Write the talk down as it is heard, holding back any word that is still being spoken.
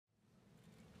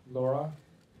Laura,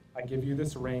 I give you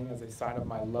this ring as a sign of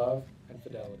my love and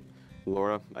fidelity.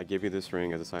 Laura, I give you this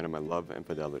ring as a sign of my love and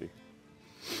fidelity.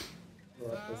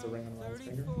 Laura puts the ring on Ryan's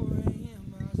finger.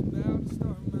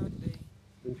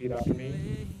 Repeat after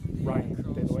me.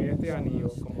 Ryan, te doy este anillo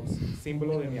como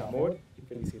símbolo de mi amor y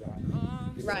felicidad.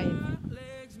 Ryan,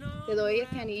 te doy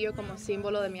este anillo como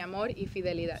símbolo de mi amor y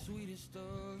fidelidad.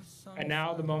 And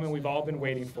now the moment we've all been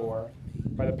waiting for,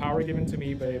 by the power given to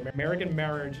me by the American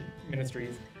Marriage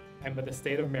Ministries and by the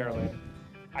state of Maryland,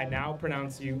 I now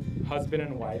pronounce you husband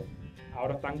and wife.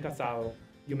 Ahora tan casado,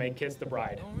 you may kiss the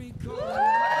bride.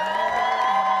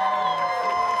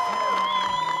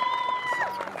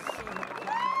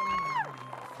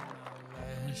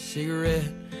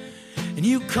 Cigarette, and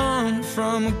you come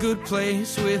from a good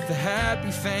place with a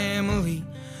happy family.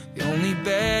 The only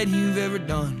bad you've ever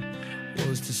done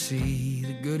was to see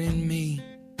the good in me.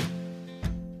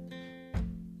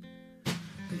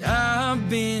 But I've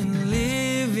been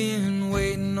living,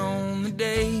 waiting on the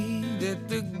day that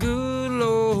the good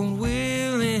Lord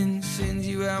willing sends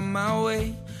you out my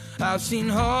way. I've seen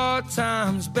hard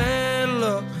times, bad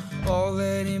luck, all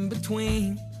that in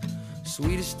between.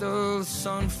 Sweetest of the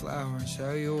sunflowers,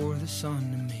 how you're the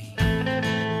sun to me.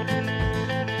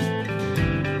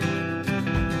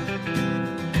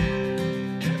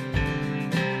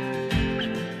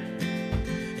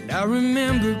 And I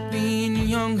remember being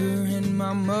younger and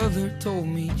my mother told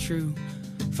me true.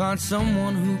 Find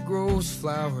someone who grows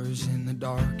flowers in the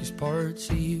darkest parts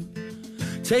of you.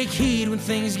 Take heed when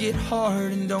things get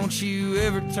hard and don't you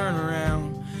ever turn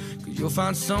around, 'cause you'll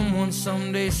find someone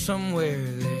someday somewhere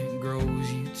that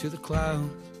grows you to the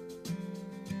clouds.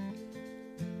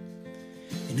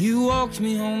 And you walked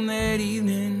me home that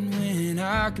evening when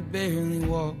I could barely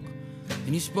walk,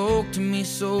 and you spoke to me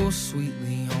so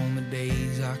sweetly on the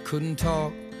days I couldn't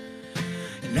talk.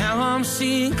 And now I'm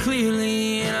seeing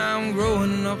clearly and I'm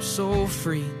growing up so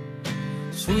free.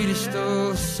 Sweetest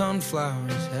of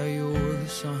sunflowers, how you're the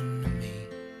sun to me.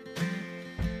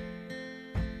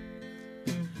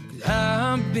 'Cause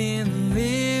I've been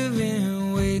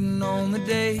living, waiting on the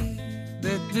day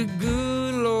that the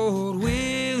good Lord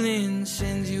willing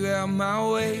sends you out my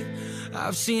way.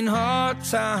 I've seen hard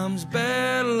times,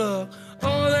 bad luck,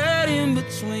 all that in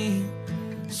between.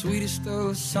 Sweetest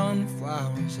of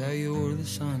sunflowers, how you're the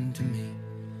sun to me.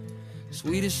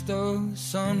 Sweetest of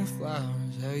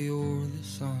sunflowers, how you're the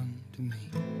sun to me.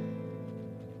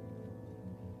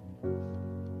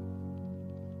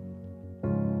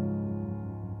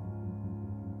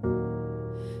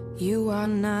 You are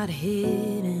not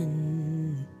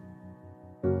hidden.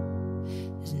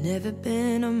 There's never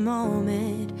been a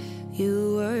moment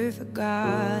you were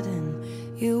forgotten.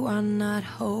 You are not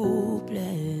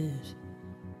hopeless.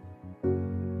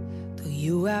 Though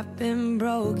you have been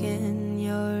broken,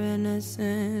 your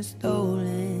innocence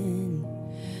stolen,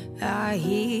 I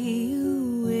hear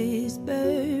you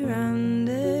whisper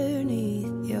underneath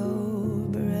your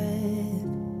breath.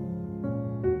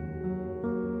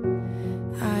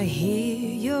 I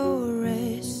hear your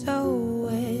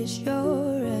SOS,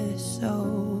 your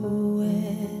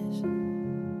SOS.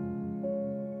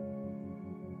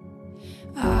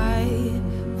 I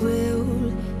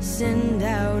will send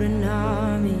out an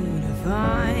army to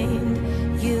find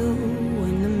you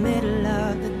in the middle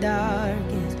of the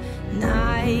darkest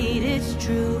night. It's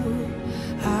true,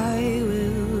 I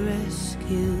will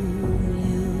rescue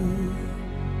you.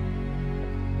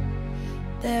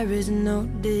 There is no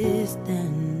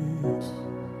distance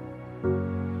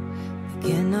that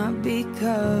cannot be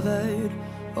covered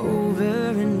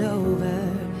over and over.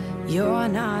 You're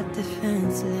not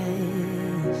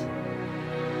defenseless.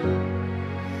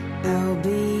 I'll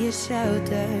be your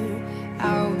shelter,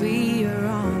 I'll be your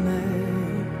armor.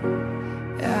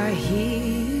 I hear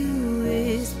you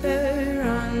whisper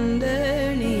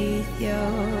underneath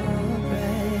your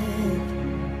breath.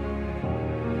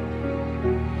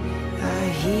 I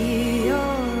hear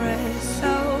your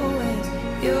SOS,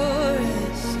 your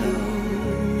SOS.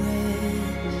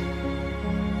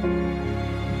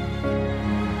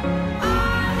 I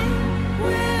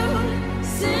will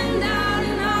send out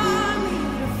an army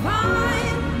to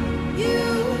find you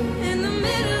in the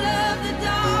middle of the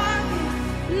darkest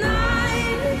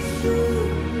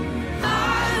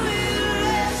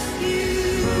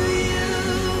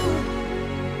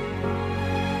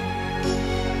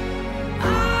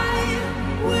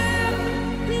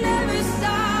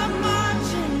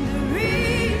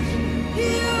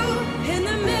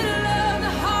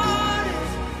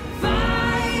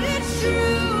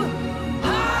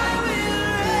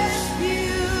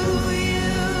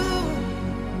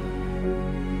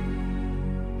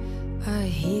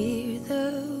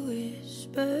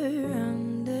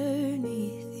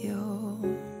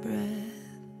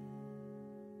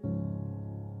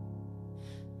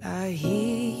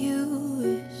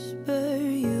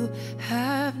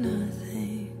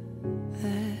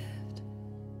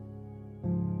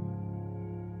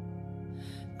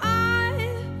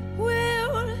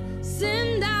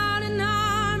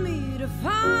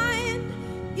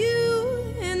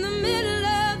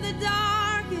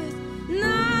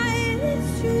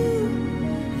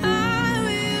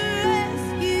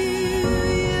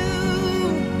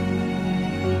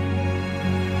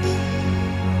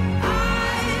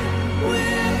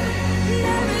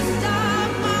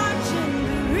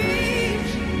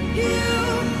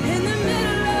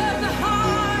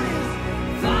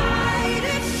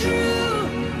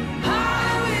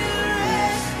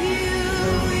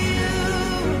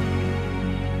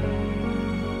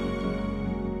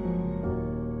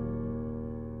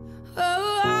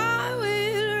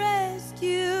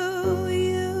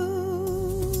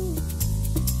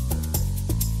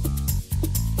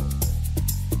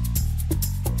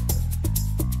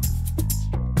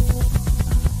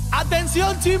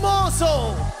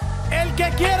chimoso. El que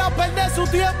quiera perder su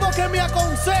tiempo que me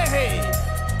aconseje.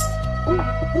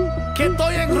 Que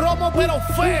estoy en romo pero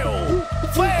feo,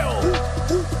 feo.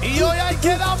 Y hoy hay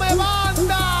que darme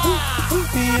banda.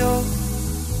 Y yo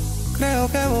creo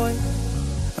que voy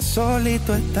a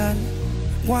solito estar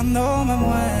cuando me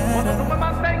muera. Cuando tú me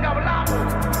mantengas hablando.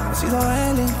 He sido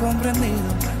el incomprendido,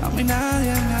 a mí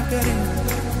nadie me ha querido,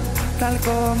 tal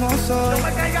como soy. No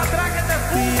me caiga atrás que te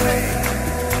fume.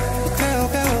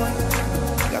 Creo que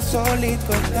voy a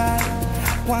solito estar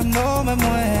cuando me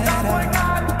muera.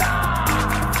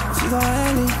 He sido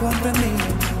el incomprendido,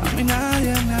 a mí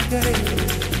nadie me ha querido,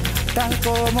 tal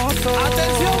como soy.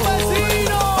 ¡Atención,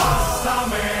 vecino!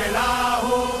 Pásame la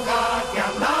juca, que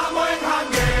andamos en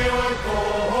jangueo, el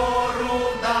cojo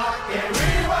ruta, que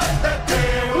viva el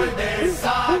teteo, el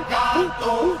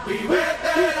desacato,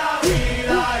 vívete la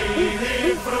vida y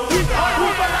disfruta.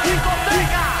 ¡Farruco en la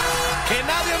discoteca! Que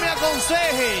nadie me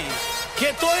aconseje que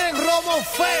estoy en romo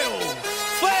feo,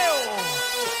 feo,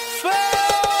 feo.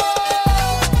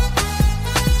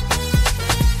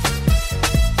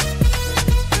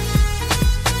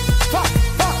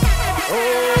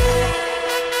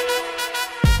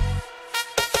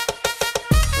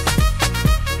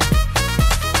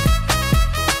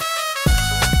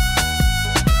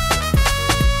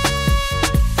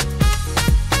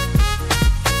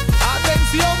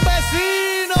 ¡Atención,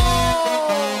 vecino!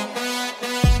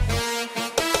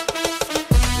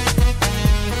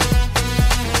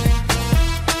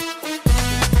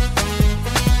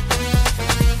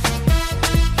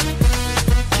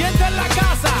 ¿Quién está en la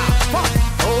casa?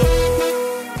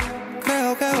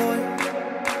 Creo que voy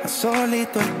a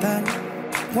solito estar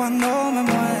cuando me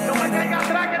muera. No me caiga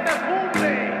atrás que te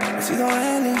funde. He sido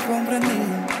el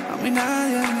incomprendido, a mí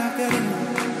nadie me ha querido,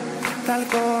 tal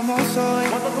como soy.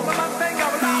 Cuando tú me mantengas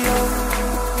Y hablando. yo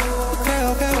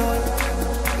creo que voy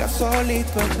a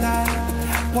solito estar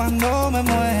cuando me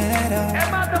muera.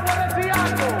 Es más, te voy a decir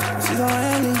algo. He sido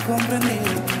el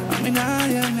incomprendido, a mí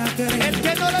nadie me ha querido. El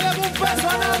que no le debe un peso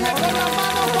a nadie con la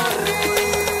mano para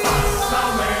arriba.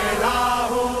 Pásame la